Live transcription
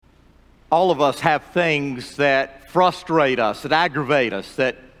All of us have things that frustrate us, that aggravate us,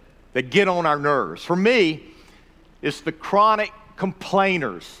 that get on our nerves. For me, it's the chronic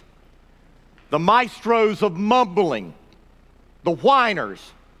complainers, the maestros of mumbling, the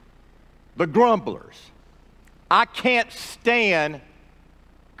whiners, the grumblers. I can't stand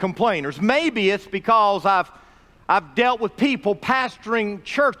complainers. Maybe it's because I've dealt with people pastoring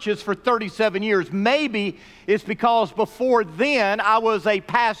churches for 37 years. Maybe it's because before then I was a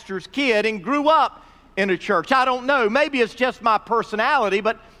pastor's kid and grew up in a church. I don't know. Maybe it's just my personality,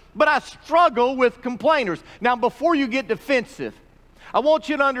 but I struggle with complainers. Now, before you get defensive, I want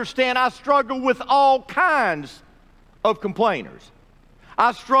you to understand I struggle with all kinds of complainers.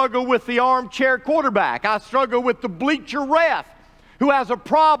 I struggle with the armchair quarterback. I struggle with the bleacher ref who has a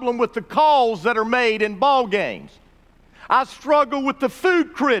problem with the calls that are made in ball games. I struggle with the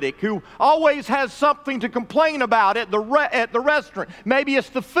food critic who always has something to complain about at the restaurant. Maybe it's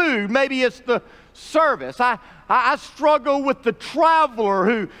the food, maybe it's the service. I struggle with the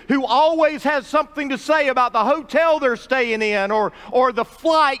traveler who always has something to say about the hotel they're staying in or the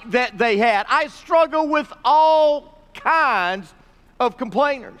flight that they had. I struggle with all kinds of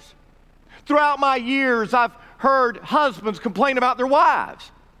complainers. Throughout my years, I've heard husbands complain about their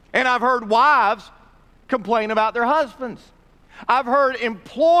wives, and I've heard wives complain about their husbands. I've heard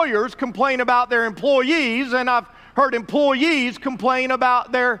employers complain about their employees, and I've heard employees complain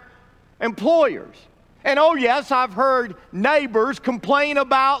about their employers. And oh yes, I've heard neighbors complain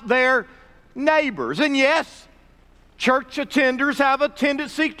about their neighbors. And yes, church attenders have a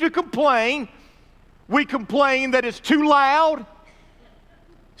tendency to complain. We complain that it's too loud,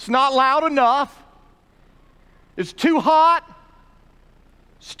 it's not loud enough, it's too hot,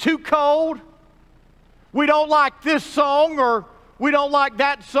 it's too cold. We don't like this song or we don't like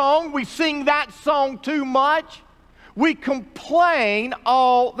that song. We sing that song too much. We complain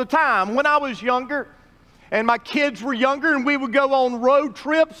all the time. When I was younger and my kids were younger and we would go on road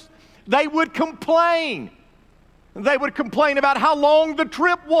trips, they would complain. They would complain about how long the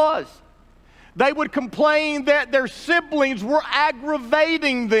trip was. They would complain that their siblings were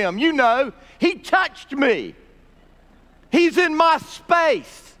aggravating them. You know, he touched me. He's in my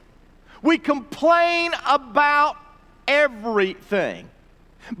space. We complain about everything.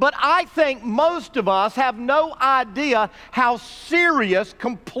 But I think most of us have no idea how serious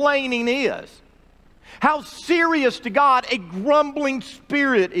complaining is. How serious to God a grumbling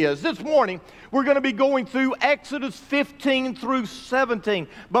spirit is. This morning, we're going to be going through Exodus 15 through 17.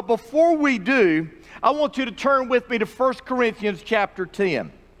 But before we do, I want you to turn with me to 1 Corinthians chapter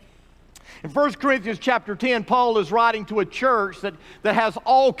 10. In 1 Corinthians chapter 10, Paul is writing to a church that has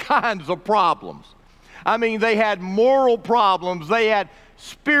all kinds of problems. I mean, they had moral problems, they had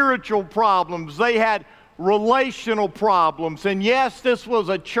spiritual problems, they had relational problems. And yes, this was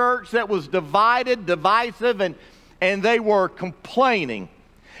a church that was divided, divisive, and they were complaining.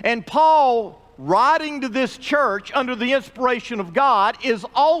 And Paul, writing to this church under the inspiration of God, is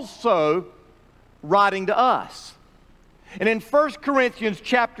also writing to us. And in 1 Corinthians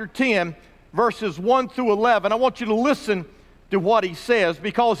chapter 10, verses 1 through 11, I want you to listen to what he says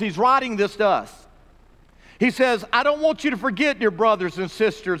because he's writing this to us. He says, I don't want you to forget, dear brothers and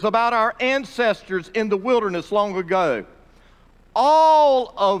sisters, about our ancestors in the wilderness long ago.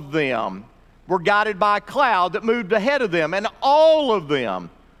 All of them were guided by a cloud that moved ahead of them, and all of them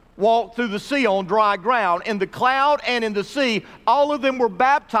walked through the sea on dry ground. In the cloud and in the sea, all of them were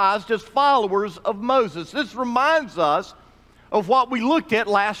baptized as followers of Moses. This reminds us of what we looked at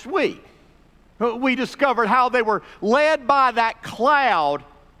last week. We discovered how they were led by that cloud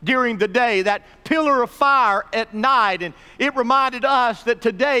during the day, that pillar of fire at night. And it reminded us that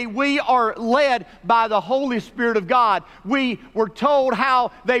today we are led by the Holy Spirit of God. We were told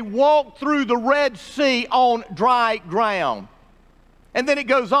how they walked through the Red Sea on dry ground. And then it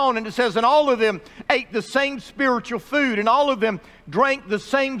goes on and it says, and all of them ate the same spiritual food, and all of them drank the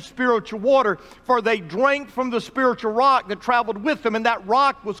same spiritual water, for they drank from the spiritual rock that traveled with them, and that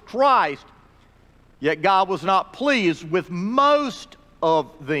rock was Christ. Yet God was not pleased with most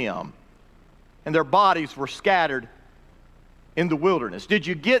of them, and their bodies were scattered in the wilderness. Did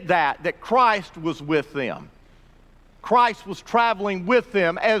you get that? That Christ was with them. Christ was traveling with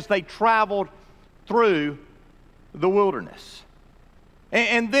them as they traveled through the wilderness.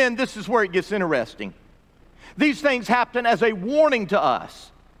 And then this is where it gets interesting. These things happen as a warning to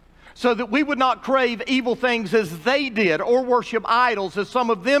us, so that we would not crave evil things as they did, or worship idols as some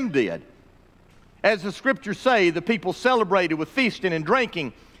of them did. As the scriptures say, the people celebrated with feasting and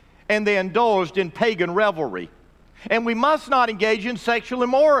drinking, and they indulged in pagan revelry. And we must not engage in sexual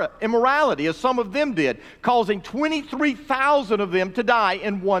immorality, as some of them did, causing 23,000 of them to die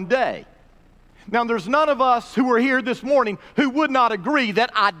in one day. Now, there's none of us who are here this morning who would not agree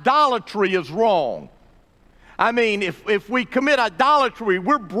that idolatry is wrong. I mean, if we commit idolatry,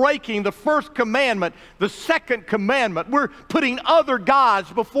 we're breaking the first commandment, the second commandment. We're putting other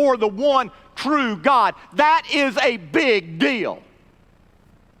gods before the one true God. That is a big deal.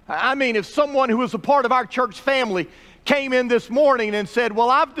 I mean, if someone who is a part of our church family came in this morning and said, well,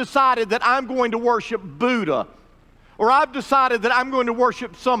 I've decided that I'm going to worship Buddha, or I've decided that I'm going to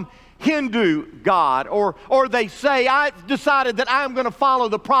worship some Hindu god, or they say, I've decided that I'm going to follow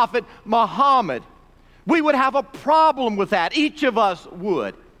the prophet Muhammad, we would have a problem with that. Each of us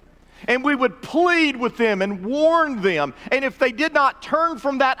would. And we would plead with them and warn them. And if they did not turn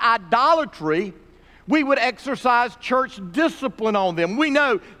from that idolatry, we would exercise church discipline on them. We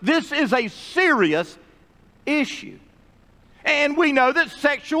know this is a serious issue. And we know that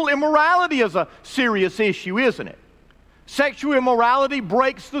sexual immorality is a serious issue, isn't it? Sexual immorality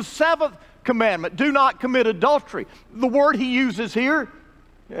breaks the seventh commandment. Do not commit adultery. The word he uses here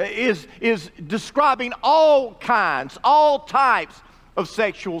is describing all kinds, all types of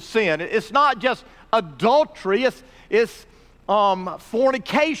sexual sin. It's not just adultery, it's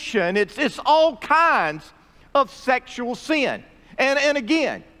fornication, it's all kinds of sexual sin. And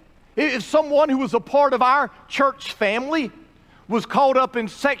again, if someone who was a part of our church family was caught up in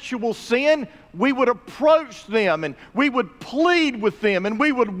sexual sin, we would approach them and we would plead with them and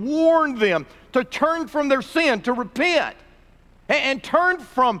we would warn them to turn from their sin, to repent, and turn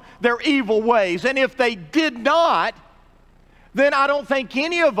from their evil ways. And if they did not, then I don't think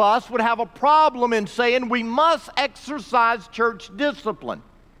any of us would have a problem in saying we must exercise church discipline.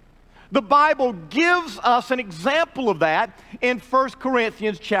 The Bible gives us an example of that in 1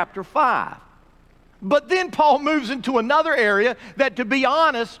 Corinthians chapter 5. But then Paul moves into another area that, to be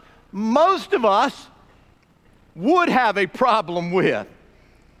honest, most of us would have a problem with.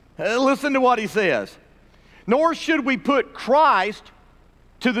 Listen to what he says. Nor should we put Christ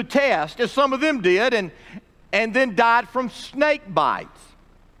to the test, as some of them did, and then died from snake bites.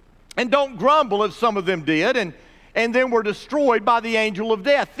 And don't grumble, as some of them did, and then were destroyed by the angel of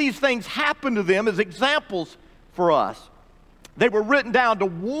death. These things happened to them as examples for us. They were written down to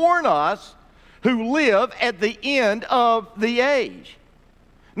warn us who live at the end of the age.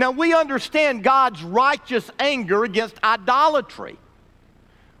 Now, we understand God's righteous anger against idolatry.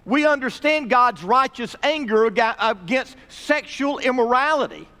 We understand God's righteous anger against sexual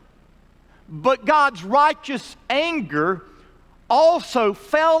immorality. But God's righteous anger also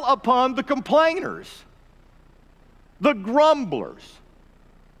fell upon the complainers, the grumblers,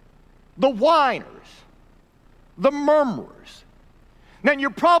 the whiners, the murmurers. Now,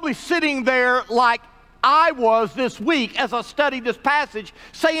 you're probably sitting there like I was this week as I studied this passage,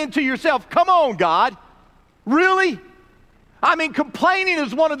 saying to yourself, come on, God, really? I mean, complaining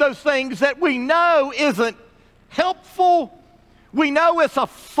is one of those things that we know isn't helpful. We know it's a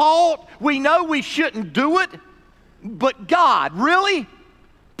fault. We know we shouldn't do it. But God, really?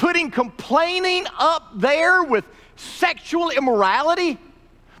 Putting complaining up there with sexual immorality?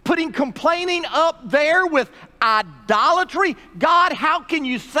 Putting complaining up there with idolatry? God, how can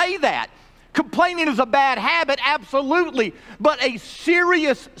you say that? Complaining is a bad habit, absolutely, but a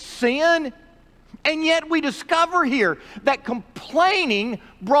serious sin? And yet we discover here that complaining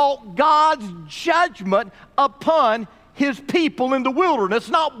brought God's judgment upon his people in the wilderness,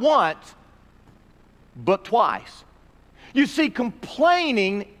 not once, but twice. You see,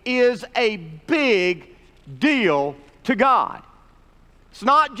 complaining is a big deal to God. It's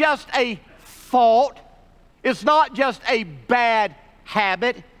not just a fault. It's not just a bad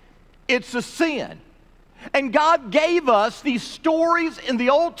habit. It's a sin. And God gave us these stories in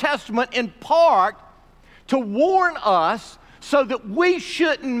the Old Testament in part to warn us so that we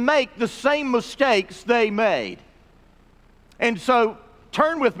shouldn't make the same mistakes they made. And so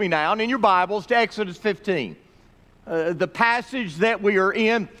turn with me now in your Bibles to Exodus 15. The passage that we are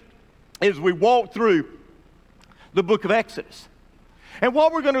in as we walk through the book of Exodus. And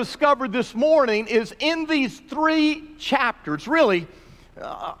what we're going to discover this morning is in these 3 chapters, really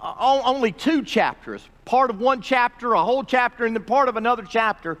only 2 chapters, part of one chapter, a whole chapter, and then part of another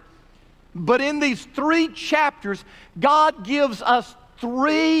chapter. But in these 3 chapters, God gives us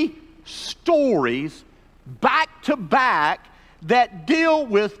 3 stories back to back that deal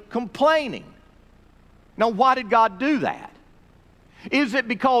with complaining. Now, why did God do that? Is it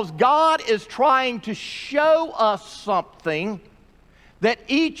because God is trying to show us something that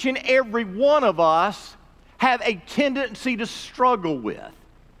each and every one of us have a tendency to struggle with?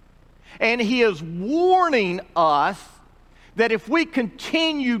 And He is warning us that if we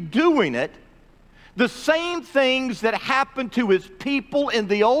continue doing it, the same things that happened to His people in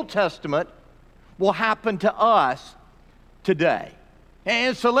the Old Testament will happen to us today.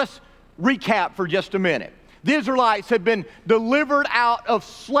 And so let's recap for just a minute. The Israelites had been delivered out of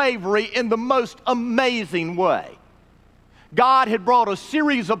slavery in the most amazing way. God had brought a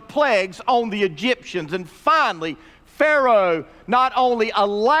series of plagues on the Egyptians, and finally, Pharaoh not only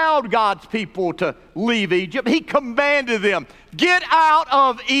allowed God's people to leave Egypt, he commanded them, get out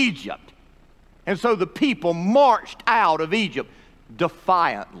of Egypt. And so the people marched out of Egypt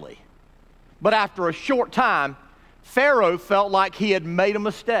defiantly. But after a short time, Pharaoh felt like he had made a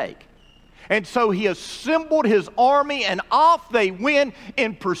mistake. And so he assembled his army, and off they went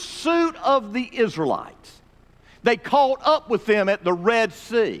in pursuit of the Israelites. They caught up with them at the Red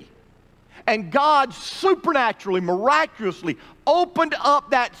Sea. And God supernaturally, miraculously opened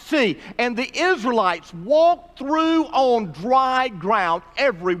up that sea, and the Israelites walked through on dry ground,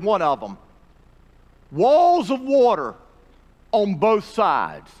 every one of them. Walls of water on both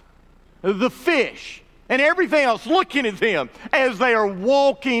sides. The fish and everything else looking at them as they are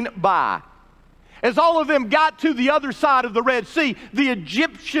walking by. As all of them got to the other side of the Red Sea, the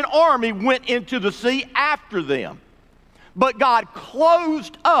Egyptian army went into the sea after them. But God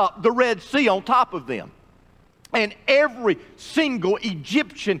closed up the Red Sea on top of them. And every single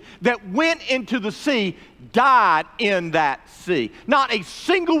Egyptian that went into the sea died in that sea. Not a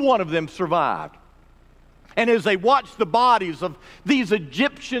single one of them survived. And as they watched the bodies of these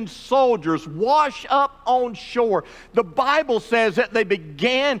Egyptian soldiers wash up on shore, the Bible says that they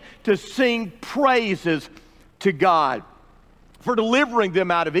began to sing praises to God for delivering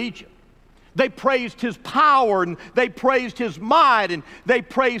them out of Egypt. They praised His power, and they praised His might, and they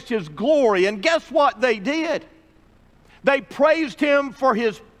praised His glory. And guess what they did? They praised Him for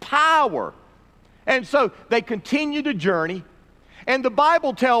His power. And so they continued to journey. And the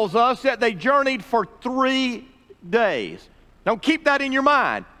Bible tells us that they journeyed for 3 days. Now keep that in your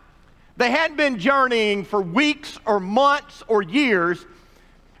mind. They hadn't been journeying for weeks or months or years.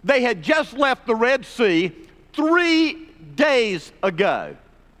 They had just left the Red Sea 3 days ago.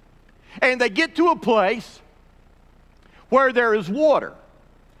 And they get to a place where there is water.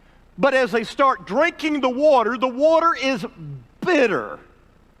 But as they start drinking the water is bitter.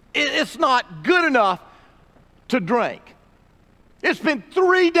 It's not good enough to drink. It's been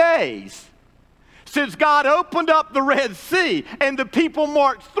 3 days since God opened up the Red Sea and the people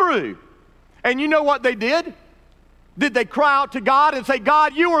marched through. And you know what they did? Did they cry out to God and say,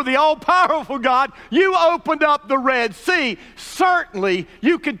 God, you are the all-powerful God. You opened up the Red Sea. Certainly,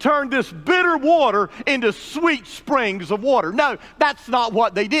 you can turn this bitter water into sweet springs of water. No, that's not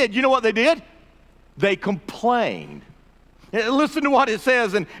what they did. You know what they did? They complained. Listen to what it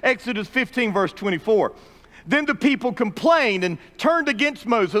says in Exodus 15, verse 24. Then the people complained and turned against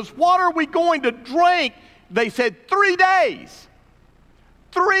Moses. What are we going to drink? They said, 3 days.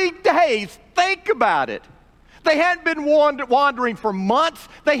 3 days. Think about it. They hadn't been wandering for months.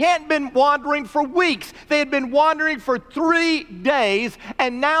 They hadn't been wandering for weeks. They had been wandering for 3 days,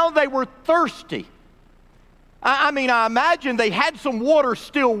 and now they were thirsty. I imagine they had some water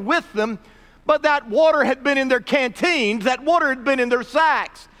still with them, but that water had been in their canteens. That water had been in their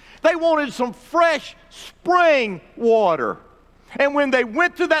sacks. They wanted some fresh spring water. And when they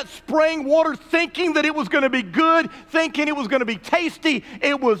went to that spring water thinking that it was going to be good, thinking it was going to be tasty,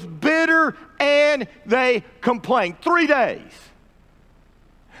 it was bitter, and they complained. 3 days.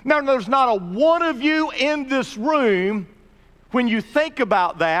 Now, there's not a one of you in this room, when you think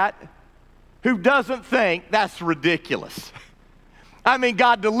about that, who doesn't think that's ridiculous.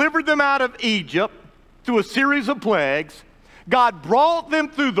 God delivered them out of Egypt through a series of plagues. God brought them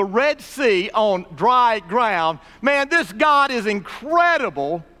through the Red Sea on dry ground. Man, this God is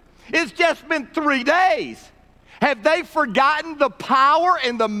incredible. It's just been 3 days. Have they forgotten the power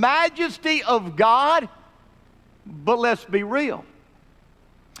and the majesty of God? But let's be real.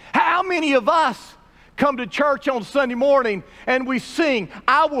 How many of us come to church on Sunday morning and we sing,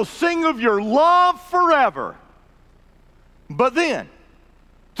 I will sing of your love forever. But then,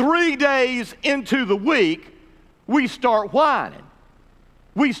 3 days into the week, we start whining.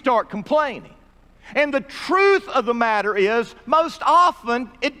 We start complaining. And the truth of the matter is, most often,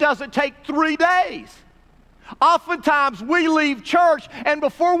 it doesn't take 3 days. Oftentimes, we leave church, and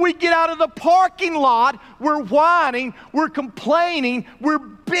before we get out of the parking lot, we're whining, we're complaining, we're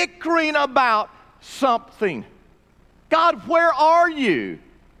bickering about something. God, where are you?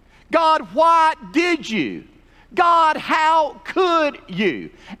 God, why did you? God, how could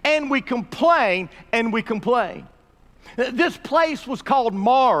you? And we complain, and we complain. This place was called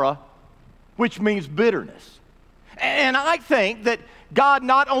Mara, which means bitterness. And I think that God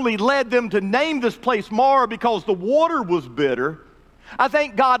not only led them to name this place Mara because the water was bitter, I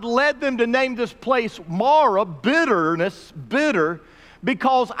think God led them to name this place Mara, bitterness, bitter,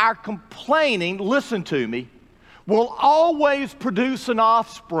 because our complaining, listen to me, will always produce an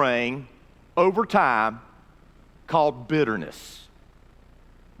offspring over time called bitterness.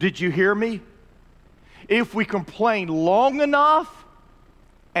 Did you hear me? If we complain long enough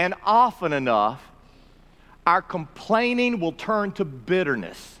and often enough, our complaining will turn to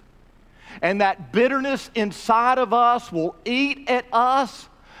bitterness. And that bitterness inside of us will eat at us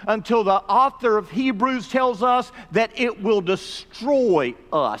until the author of Hebrews tells us that it will destroy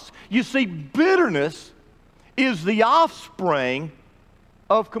us. You see, bitterness is the offspring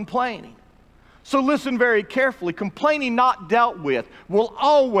of complaining. So listen very carefully. Complaining not dealt with will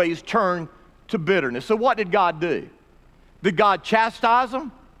always turn to bitterness. So what did God do? Did God chastise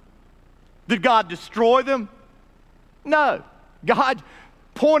them? Did God destroy them? No. God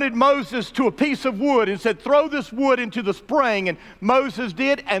pointed Moses to a piece of wood and said, throw this wood into the spring. And Moses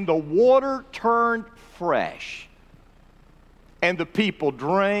did, and the water turned fresh. And the people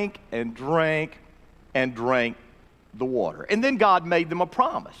drank and drank and drank the water. And then God made them a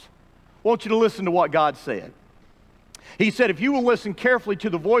promise. I want you to listen to what God said. He said, if you will listen carefully to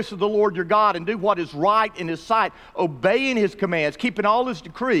the voice of the Lord your God and do what is right in His sight, obeying His commands, keeping all His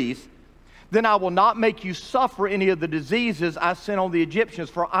decrees, then I will not make you suffer any of the diseases I sent on the Egyptians,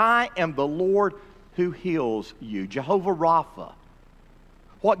 for I am the Lord who heals you. Jehovah Rapha.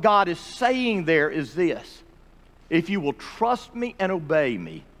 What God is saying there is this: if you will trust me and obey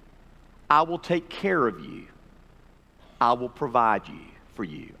me, I will take care of you. I will provide you for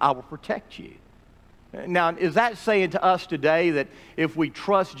you. I will protect you. Now, is that saying to us today that if we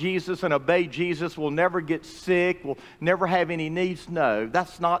trust Jesus and obey Jesus, we'll never get sick, we'll never have any needs? No,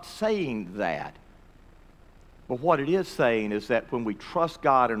 that's not saying that. But what it is saying is that when we trust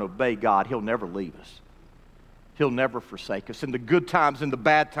God and obey God, He'll never leave us. He'll never forsake us. In the good times, in the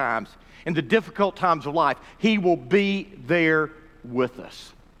bad times, in the difficult times of life, He will be there with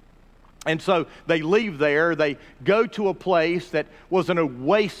us. And so they leave there, they go to a place that was an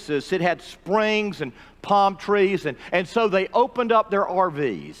oasis. It had springs and palm trees, and so they opened up their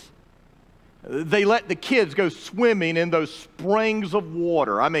RVs. They let the kids go swimming in those springs of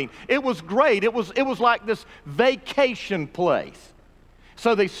water. I mean, it was great. It was like this vacation place.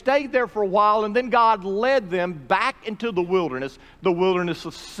 So they stayed there for a while, and then God led them back into the wilderness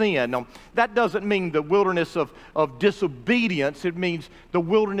of sin. Now, that doesn't mean the wilderness of disobedience. It means the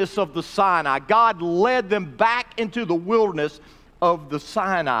wilderness of the Sinai. God led them back into the wilderness of the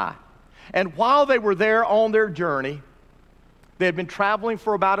Sinai. And while they were there on their journey, they had been traveling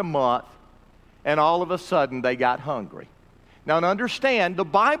for about a month, and all of a sudden they got hungry. Now, understand, the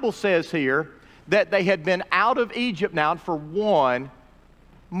Bible says here that they had been out of Egypt now for 1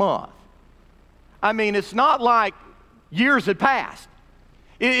 month. I mean, it's not like years had passed.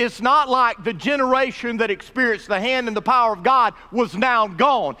 It's not like the generation that experienced the hand and the power of God was now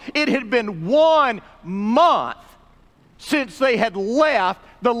gone. It had been 1 month since they had left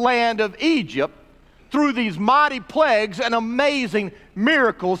the land of Egypt through these mighty plagues and amazing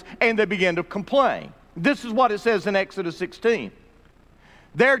miracles, and they began to complain. This is what it says in Exodus 16.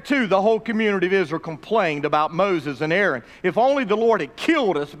 There too, the whole community of Israel complained about Moses and Aaron. If only the Lord had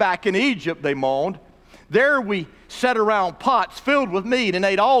killed us back in Egypt, they moaned. There we sat around pots filled with meat and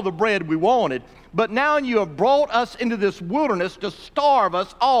ate all the bread we wanted. But now you have brought us into this wilderness to starve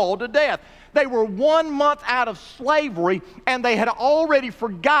us all to death. They were 1 month out of slavery, and they had already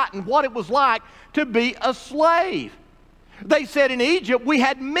forgotten what it was like to be a slave. They said in Egypt we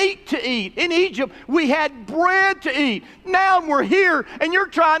had meat to eat. In Egypt we had bread to eat. Now we're here and you're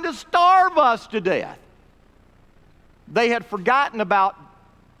trying to starve us to death. They had forgotten about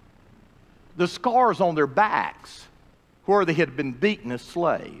the scars on their backs where they had been beaten as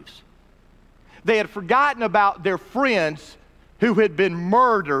slaves. They had forgotten about their friends who had been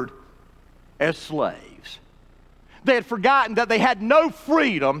murdered as slaves. They had forgotten that they had no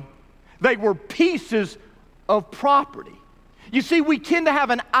freedom. They were pieces of property. You see, we tend to have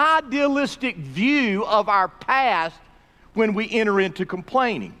an idealistic view of our past when we enter into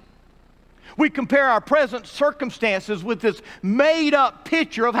complaining. We compare our present circumstances with this made-up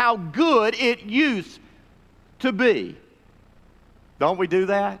picture of how good it used to be. Don't we do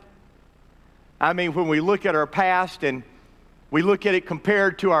that? I mean, when we look at our past and we look at it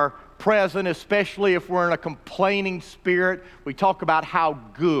compared to our present, especially if we're in a complaining spirit, we talk about how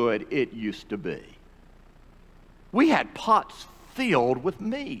good it used to be. We had pots filled with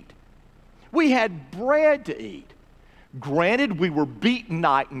meat. We had bread to eat. Granted, we were beaten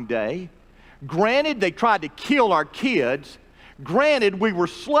night and day. Granted, they tried to kill our kids. Granted, we were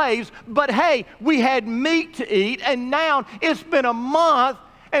slaves, but hey, we had meat to eat, and now it's been a month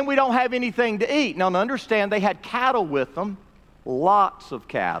and we don't have anything to eat. Now, understand, they had cattle with them, lots of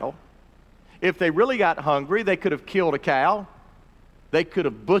cattle. If they really got hungry, they could have killed a cow. They could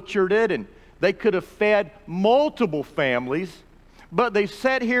have butchered it, and they could have fed multiple families. But they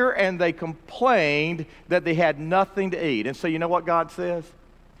sat here and they complained that they had nothing to eat. And so you know what God says?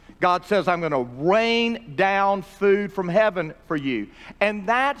 God says, I'm going to rain down food from heaven for you. And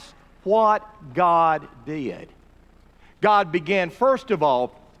that's what God did. God began, first of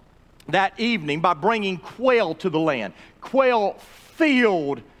all, that evening by bringing quail to the land. Quail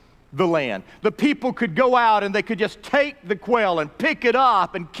filled the land. The people could go out and they could just take the quail and pick it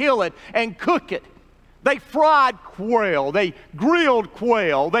up and kill it and cook it. They fried quail, they grilled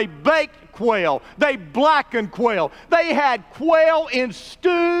quail, they baked quail, they blackened quail. They had quail in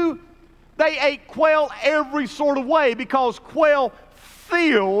stew. They ate quail every sort of way because quail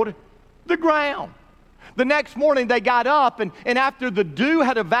filled the ground. The next morning they got up, and after the dew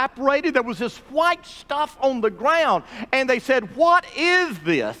had evaporated, there was this white stuff on the ground. And they said, what is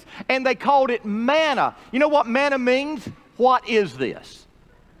this? And they called it manna. You know what manna means? What is this?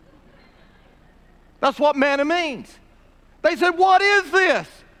 That's what manna means. They said, what is this?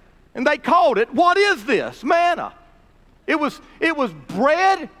 And they called it, what is this? Manna. It was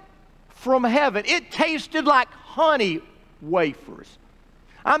bread from heaven. It tasted like honey wafers.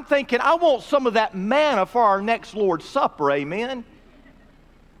 I'm thinking, I want some of that manna for our next Lord's Supper, amen?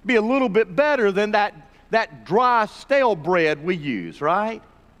 Be a little bit better than that dry, stale bread we use, right?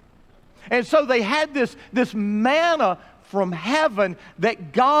 And so they had this manna from heaven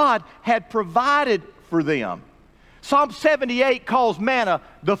that God had provided for them. Psalm 78 calls manna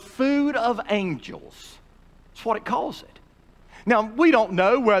the food of angels. That's what it calls it. Now, we don't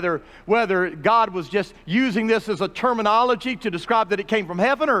know whether God was just using this as a terminology to describe that it came from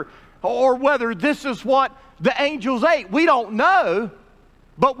heaven or whether this is what the angels ate. We don't know,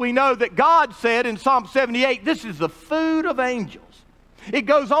 but we know that God said in Psalm 78, this is the food of angels. It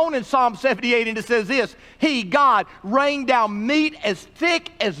goes on in Psalm 78 and it says this, He, God, rained down meat as thick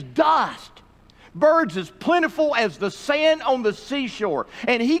as dust, birds as plentiful as the sand on the seashore,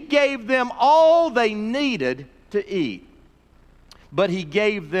 and He gave them all they needed to eat. But He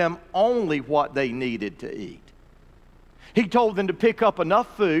gave them only what they needed to eat. He told them to pick up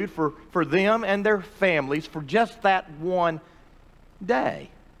enough food for them and their families for just that one day.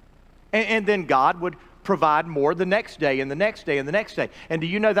 And then God would provide more the next day and the next day and the next day. And do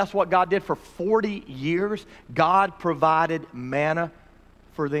you know that's what God did for 40 years? God provided manna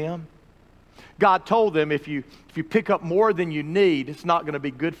for them. God told them if you pick up more than you need, it's not going to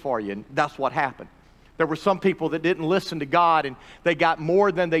be good for you. And that's what happened. There were some people that didn't listen to God and they got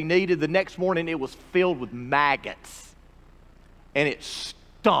more than they needed. The next morning it was filled with maggots and it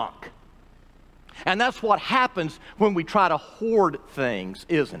stunk. And that's what happens when we try to hoard things,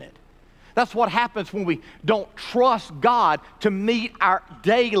 isn't it? That's what happens when we don't trust God to meet our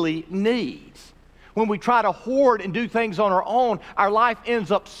daily needs. When we try to hoard and do things on our own, our life ends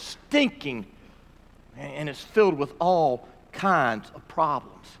up stinking and it's filled with all kinds of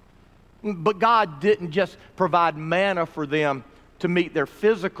problems. But God didn't just provide manna for them to meet their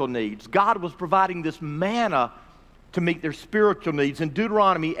physical needs. God was providing this manna to meet their spiritual needs. In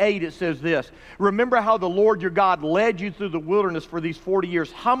Deuteronomy 8, it says this, remember how the Lord your God led you through the wilderness for these 40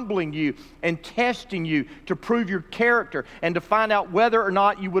 years, humbling you and testing you to prove your character and to find out whether or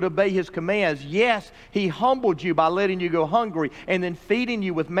not you would obey His commands. Yes, He humbled you by letting you go hungry and then feeding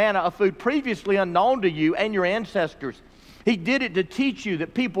you with manna, a food previously unknown to you and your ancestors. He did it to teach you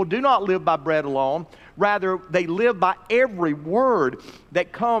that people do not live by bread alone. Rather, they live by every word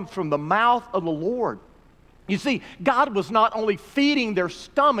that comes from the mouth of the Lord. You see, God was not only feeding their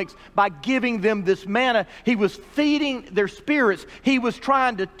stomachs by giving them this manna, He was feeding their spirits. He was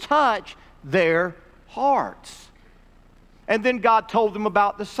trying to touch their hearts. And then God told them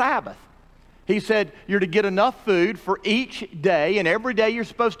about the Sabbath. He said, you're to get enough food for each day, and every day you're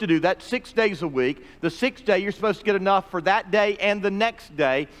supposed to do that 6 days a week. The sixth day you're supposed to get enough for that day and the next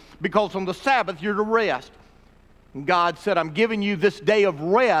day, because on the Sabbath you're to rest. And God said, I'm giving you this day of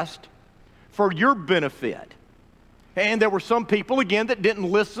rest for your benefit. And there were some people, again, that didn't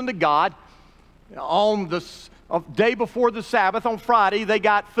listen to God. On the day before the Sabbath, on Friday, they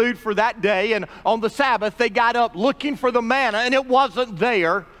got food for that day, and on the Sabbath they got up looking for the manna, and it wasn't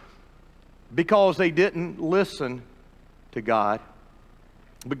there. Because they didn't listen to God.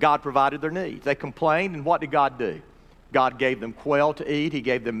 But God provided their needs. They complained, and what did God do? God gave them quail to eat. He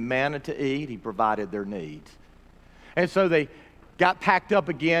gave them manna to eat. He provided their needs. And so they got packed up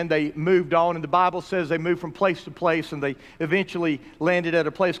again. They moved on, and the Bible says they moved from place to place, and they eventually landed at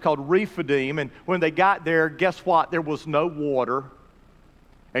a place called Rephidim. And when they got there, guess what? There was no water.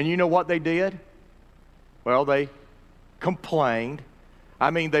 And you know what they did? Well, they complained. I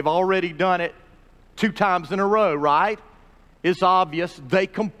mean, they've already done it 2 times in a row, right? It's obvious. They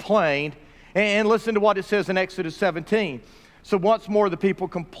complained. And listen to what it says in Exodus 17. So once more the people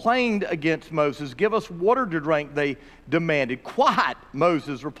complained against Moses. Give us water to drink, they demanded. Quiet,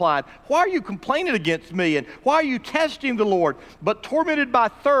 Moses replied. Why are you complaining against me? And why are you testing the Lord? But tormented by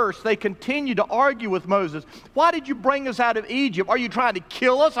thirst, they continued to argue with Moses. Why did you bring us out of Egypt? Are you trying to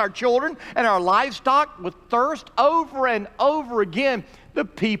kill us, our children, and our livestock with thirst? Over and over again, the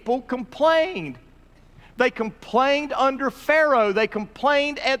people complained. They complained under Pharaoh. They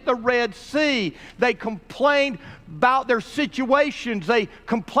complained at the Red Sea. They complained about their situations. They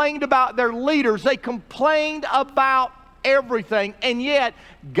complained about their leaders. They complained about everything. And yet,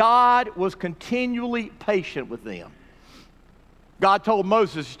 God was continually patient with them. God told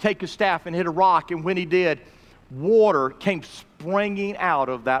Moses to take his staff and hit a rock. And when he did, water came springing out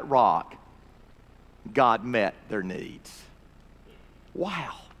of that rock. God met their needs.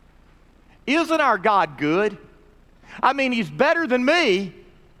 Wow. Isn't our God good? I mean, He's better than me.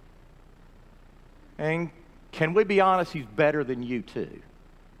 And can we be honest? He's better than you too.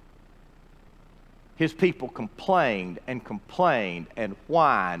 His people complained and complained and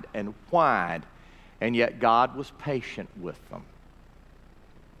whined, and yet God was patient with them.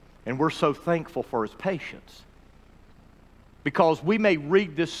 And we're so thankful for His patience. Because we may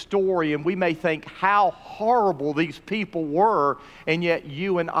read this story and we may think how horrible these people were, and yet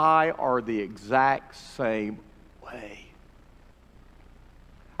you and I are the exact same way.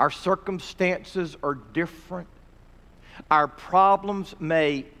 Our circumstances are different. Our problems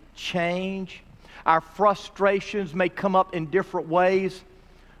may change. Our frustrations may come up in different ways.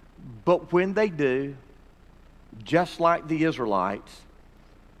 But when they do, just like the Israelites,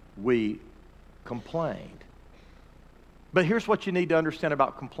 we complained. But here's what you need to understand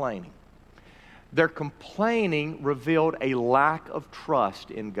about complaining. Their complaining revealed a lack of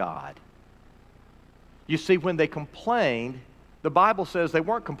trust in God. You see, when they complained, the Bible says they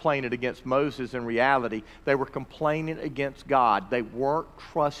weren't complaining against Moses in reality. They were complaining against God. They weren't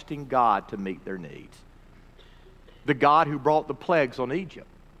trusting God to meet their needs. The God who brought the plagues on Egypt.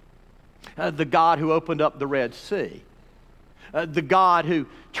 The God who opened up the Red Sea. The God who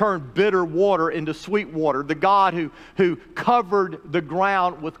turned bitter water into sweet water. The God who covered the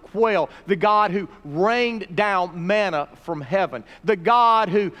ground with quail. The God who rained down manna from heaven. The God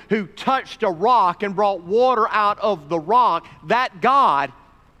who touched a rock and brought water out of the rock. That God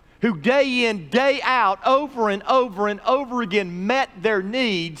who day in, day out, over and over and over again met their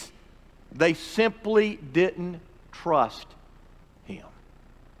needs, they simply didn't trust Him.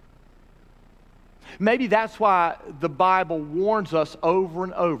 Maybe that's why the Bible warns us over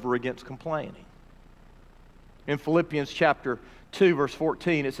and over against complaining. In Philippians chapter 2, verse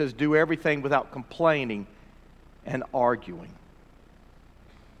 14, it says, do everything without complaining and arguing.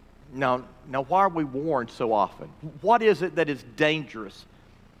 Now, why are we warned so often? What is it that is dangerous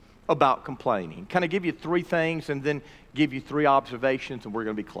about complaining? Can I give you 3 things and then give you 3 observations, and we're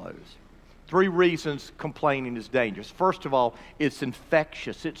going to be closed? 3 reasons complaining is dangerous. First of all, it's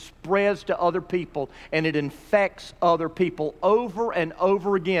infectious. It spreads to other people and it infects other people. Over and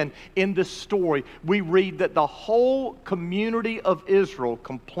over again in this story, we read that the whole community of Israel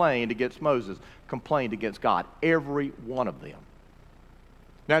complained against Moses, complained against God. Every one of them.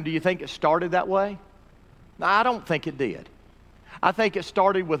 Now, do you think it started that way? No, I don't think it did. I think it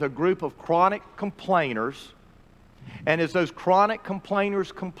started with a group of chronic complainers, and as those chronic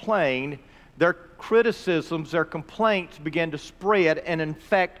complainers complained, their criticisms, their complaints began to spread and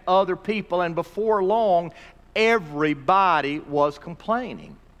infect other people, and before long, everybody was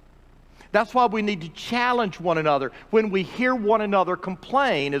complaining. That's why we need to challenge one another when we hear one another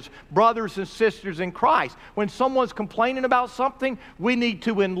complain as brothers and sisters in Christ. When someone's complaining about something, we need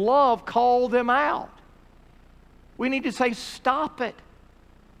to, in love, call them out. We need to say, stop it.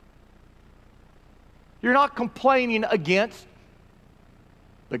 You're not complaining against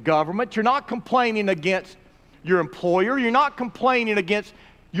the government. You're not complaining against your employer. You're not complaining against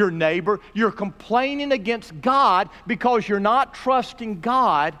your neighbor. You're complaining against God because you're not trusting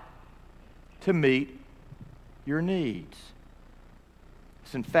God to meet your needs.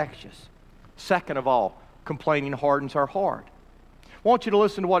 It's infectious. Second of all, complaining hardens our heart. I want you to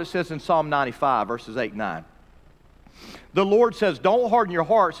listen to what it says in Psalm 95, verses 8 and 9. The Lord says, don't harden your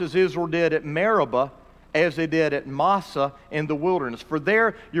hearts as Israel did at Meribah, as they did at Massa in the wilderness. For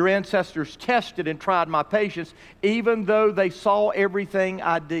there your ancestors tested and tried my patience, even though they saw everything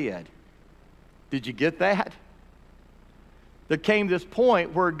I did. Did you get that? There came this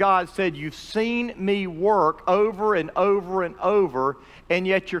point where God said, you've seen me work over and over and over, and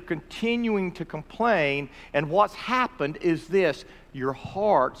yet you're continuing to complain. And what's happened is this: your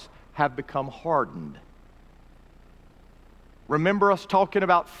hearts have become hardened. Remember us talking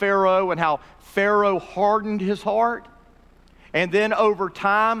about Pharaoh and how Pharaoh hardened his heart? And then over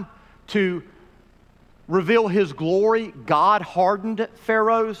time, to reveal his glory, God hardened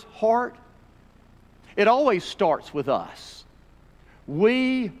Pharaoh's heart. It always starts with us.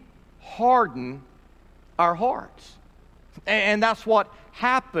 We harden our hearts. And that's what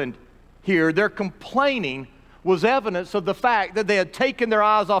happened here. Their complaining was evidence of the fact that they had taken their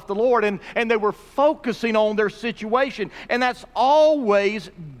eyes off the Lord and they were focusing on their situation. And that's always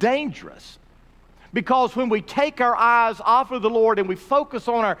dangerous. Because when we take our eyes off of the Lord and we focus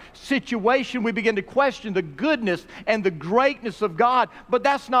on our situation, we begin to question the goodness and the greatness of God. But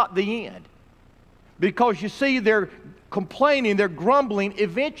that's not the end. Because you see, their complaining, their grumbling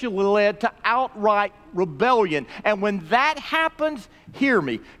eventually led to outright rebellion. And when that happens, hear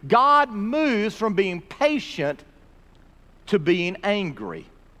me, God moves from being patient to being angry.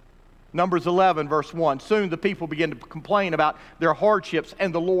 Numbers 11, verse 1. Soon the people began to complain about their hardships,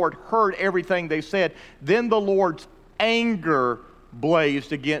 and the Lord heard everything they said. Then the Lord's anger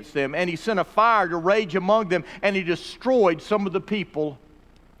blazed against them, and He sent a fire to rage among them, and He destroyed some of the people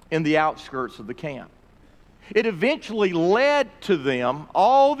in the outskirts of the camp. It eventually led to them,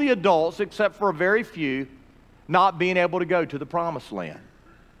 all the adults except for a very few, not being able to go to the promised land.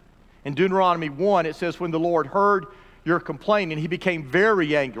 In Deuteronomy 1, it says, when the Lord heard your complaining, He became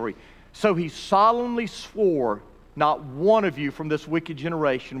very angry. So He solemnly swore, not one of you from this wicked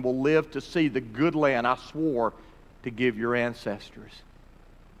generation will live to see the good land I swore to give your ancestors.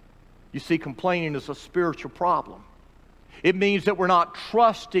 You see, complaining is a spiritual problem. It means that we're not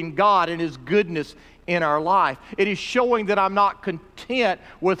trusting God and His goodness in our life. It is showing that I'm not content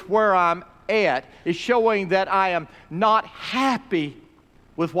with where I'm at. It's showing that I am not happy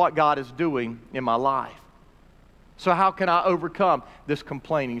with what God is doing in my life. So how can I overcome this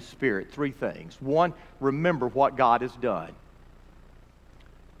complaining spirit? 3 things. 1, remember what God has done.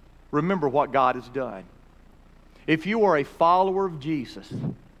 Remember what God has done. If you are a follower of Jesus,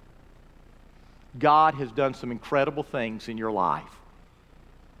 God has done some incredible things in your life,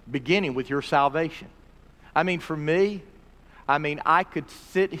 beginning with your salvation. I mean, for me, I could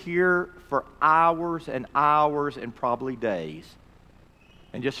sit here for hours and hours and probably days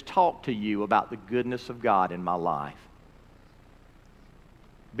and just talk to you about the goodness of God in my life.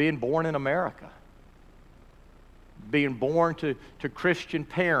 Being born in America, being born to Christian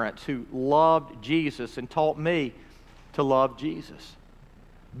parents who loved Jesus and taught me to love Jesus.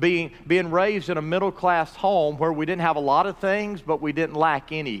 Being raised in a middle-class home where we didn't have a lot of things, but we didn't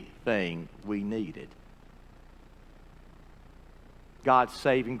lack anything we needed. God's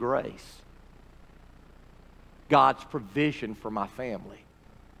saving grace. God's provision for my family.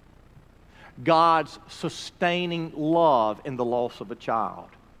 God's sustaining love in the loss of a child.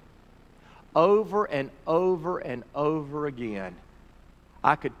 Over and over and over again,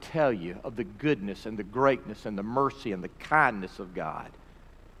 I could tell you of the goodness and the greatness and the mercy and the kindness of God.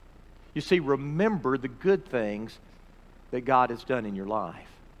 You see, remember the good things that God has done in your life.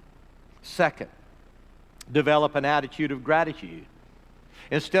 Second, develop an attitude of gratitude.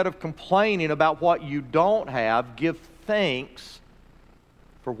 Instead of complaining about what you don't have, give thanks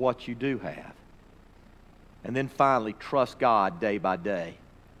for what you do have. And then finally, trust God day by day.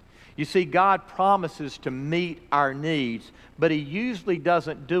 You see, God promises to meet our needs, but He usually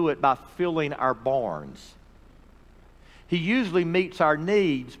doesn't do it by filling our barns. He usually meets our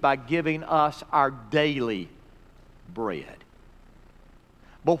needs by giving us our daily bread.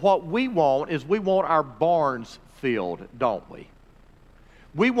 But what we want is we want our barns filled, don't we?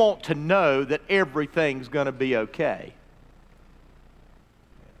 We want to know that everything's going to be okay.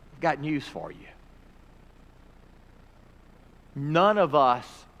 I've got news for you. None of us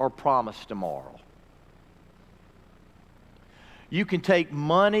are promised tomorrow. You can take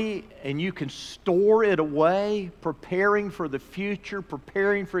money and you can store it away, preparing for the future,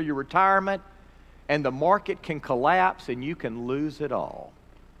 preparing for your retirement, and the market can collapse and you can lose it all.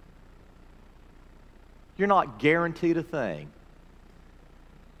 You're not guaranteed a thing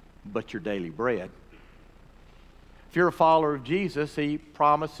but your daily bread. If you're a follower of Jesus, He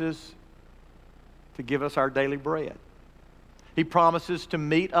promises to give us our daily bread. He promises to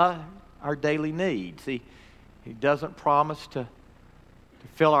meet our daily needs. He doesn't promise to to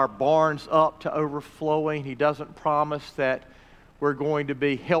fill our barns up to overflowing. He doesn't promise that we're going to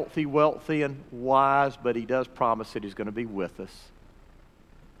be healthy, wealthy, and wise, but He does promise that He's going to be with us.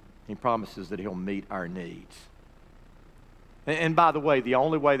 He promises that He'll meet our needs. And by the way, the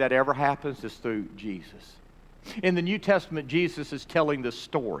only way that ever happens is through Jesus. In the New Testament, Jesus is telling this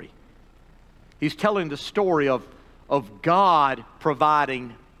story. He's telling the story of God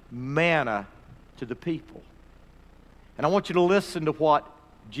providing manna to the people. And I want you to listen to what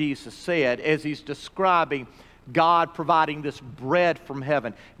Jesus said as He's describing God providing this bread from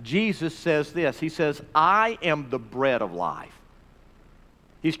heaven. Jesus says this. He says, I am the bread of life.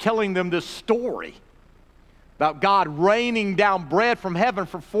 He's telling them this story about God raining down bread from heaven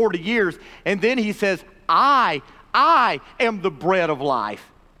for 40 years. And then He says, I am the bread of life.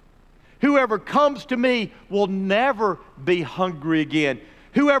 Whoever comes to me will never be hungry again.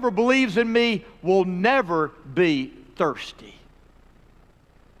 Whoever believes in me will never be thirsty.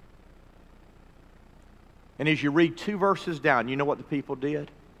 And as you read 2 verses down, you know what the people did?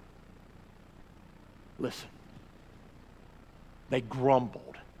 Listen. They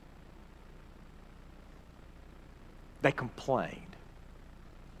grumbled. They complained.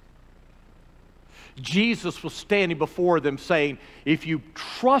 Jesus was standing before them saying, if you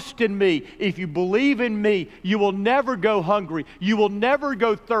trust in me, if you believe in me, you will never go hungry. You will never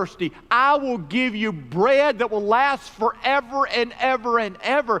go thirsty. I will give you bread that will last forever and ever and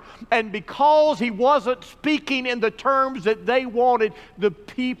ever. And because He wasn't speaking in the terms that they wanted, the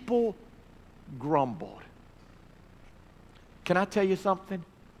people grumbled. Can I tell you something?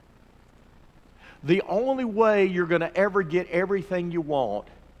 The only way you're going to ever get everything you want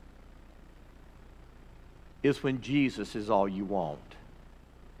is when Jesus is all you want.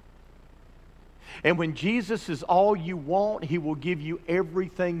 And when Jesus is all you want, He will give you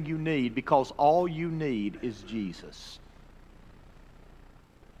everything you need, because all you need is Jesus.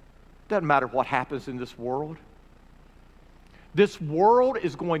 Doesn't matter what happens in this world. This world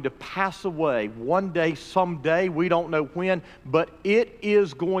is going to pass away one day, someday, we don't know when, but it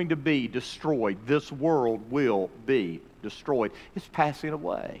is going to be destroyed. This world will be destroyed. It's passing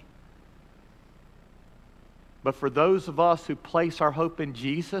away. But for those of us who place our hope in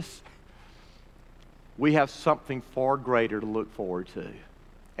Jesus, we have something far greater to look forward to.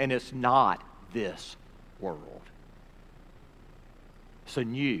 And it's not this world. It's a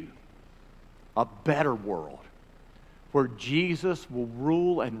new, a better world where Jesus will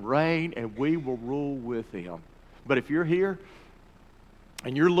rule and reign and we will rule with Him. But if you're here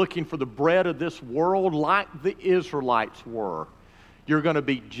and you're looking for the bread of this world like the Israelites were, you're going to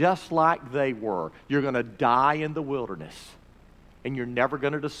be just like they were. You're going to die in the wilderness, and you're never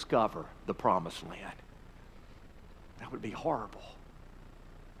going to discover the promised land. That would be horrible.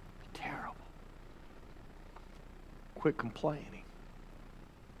 Terrible. Quit complaining.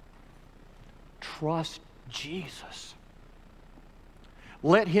 Trust Jesus.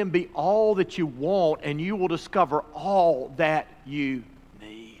 Let Him be all that you want, and you will discover all that you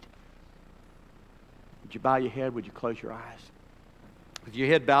need. Would you bow your head? Would you close your eyes? With your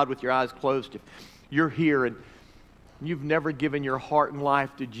head bowed, with your eyes closed, if you're here and you've never given your heart and life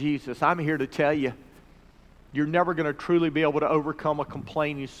to Jesus, I'm here to tell you, you're never going to truly be able to overcome a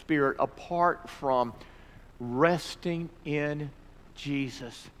complaining spirit apart from resting in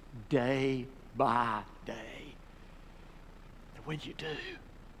Jesus day by day. And when you do,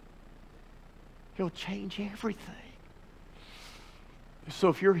 He'll change everything. So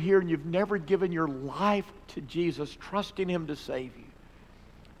if you're here and you've never given your life to Jesus, trusting Him to save you,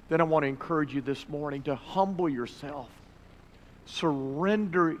 then I want to encourage you this morning to humble yourself.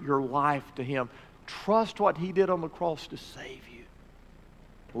 Surrender your life to Him. Trust what He did on the cross to save you.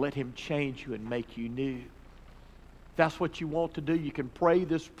 Let Him change you and make you new. If that's what you want to do, you can pray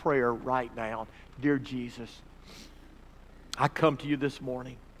this prayer right now. Dear Jesus, I come to you this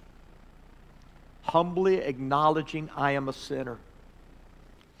morning, humbly acknowledging I am a sinner.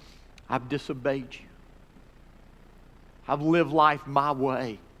 I've disobeyed you. I've lived life my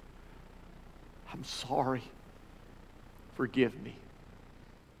way. I'm sorry. Forgive me.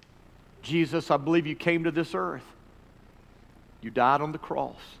 Jesus, I believe you came to this earth. You died on the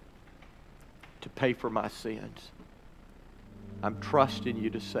cross to pay for my sins. I'm trusting you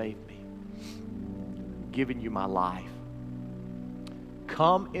to save me. I'm giving you my life.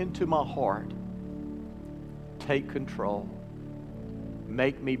 Come into my heart. Take control.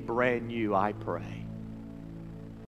 Make me brand new, I pray.